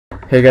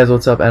Hey guys,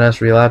 what's up? NS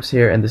Relapse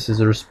here, and this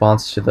is a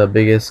response to the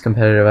biggest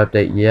competitive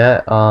update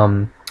yet.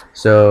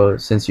 So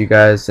since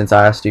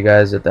I asked you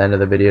guys at the end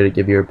of the video to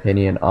give your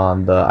opinion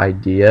on the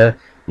idea,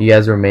 you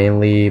guys were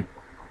mainly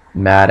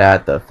mad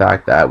at the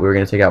fact that we were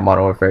gonna take out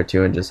Modern Warfare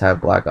 2 and just have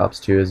Black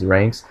Ops 2 as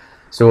ranks.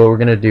 So what we're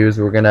gonna do is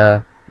we're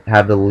gonna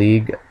have the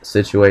league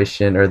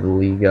situation or the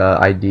league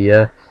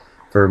idea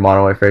for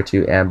Modern Warfare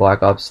 2 and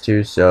Black Ops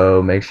 2.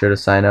 So make sure to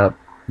sign up.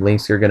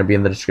 Links are gonna be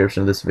in the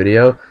description of this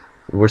video.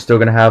 We're still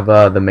gonna have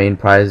the main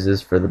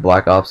prizes for the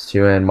Black Ops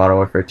 2 and Modern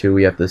Warfare 2.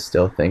 We have to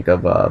still think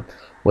of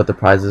what the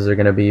prizes are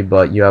gonna be,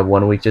 but you have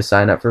 1 week to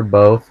sign up for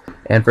both.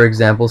 And for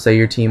example, say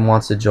your team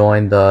wants to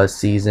join the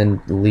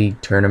season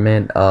league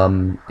tournament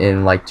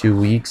in like 2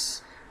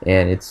 weeks,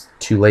 and it's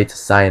too late to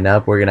sign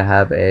up. We're gonna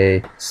have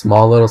a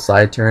small little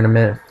side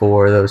tournament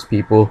for those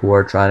people who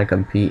are trying to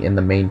compete in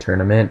the main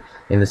tournament,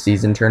 in the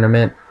season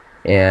tournament.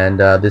 And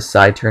this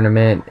side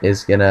tournament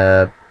is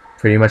gonna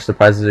pretty much, the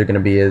prizes are going to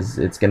be is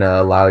it's going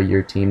to allow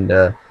your team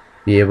to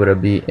be able to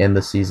be in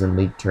the season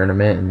league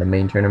tournament, in the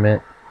main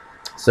tournament.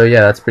 So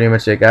yeah, that's pretty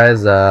much it,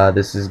 guys.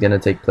 This is going to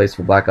take place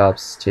for Black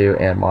Ops 2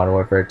 and Modern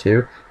Warfare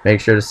 2. Make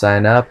sure to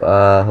sign up.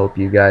 Hope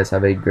you guys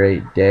have a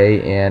great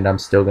day, and I'm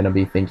still going to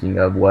be thinking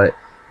of what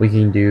we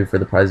can do for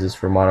the prizes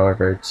for Modern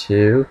Warfare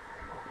 2.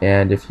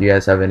 And if you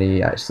guys have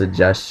any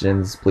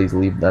suggestions, please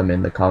leave them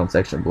in the comment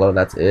section below.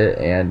 That's it,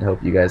 and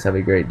hope you guys have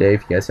a great day.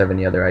 If you guys have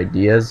any other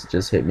ideas,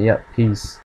 just hit me up. Peace.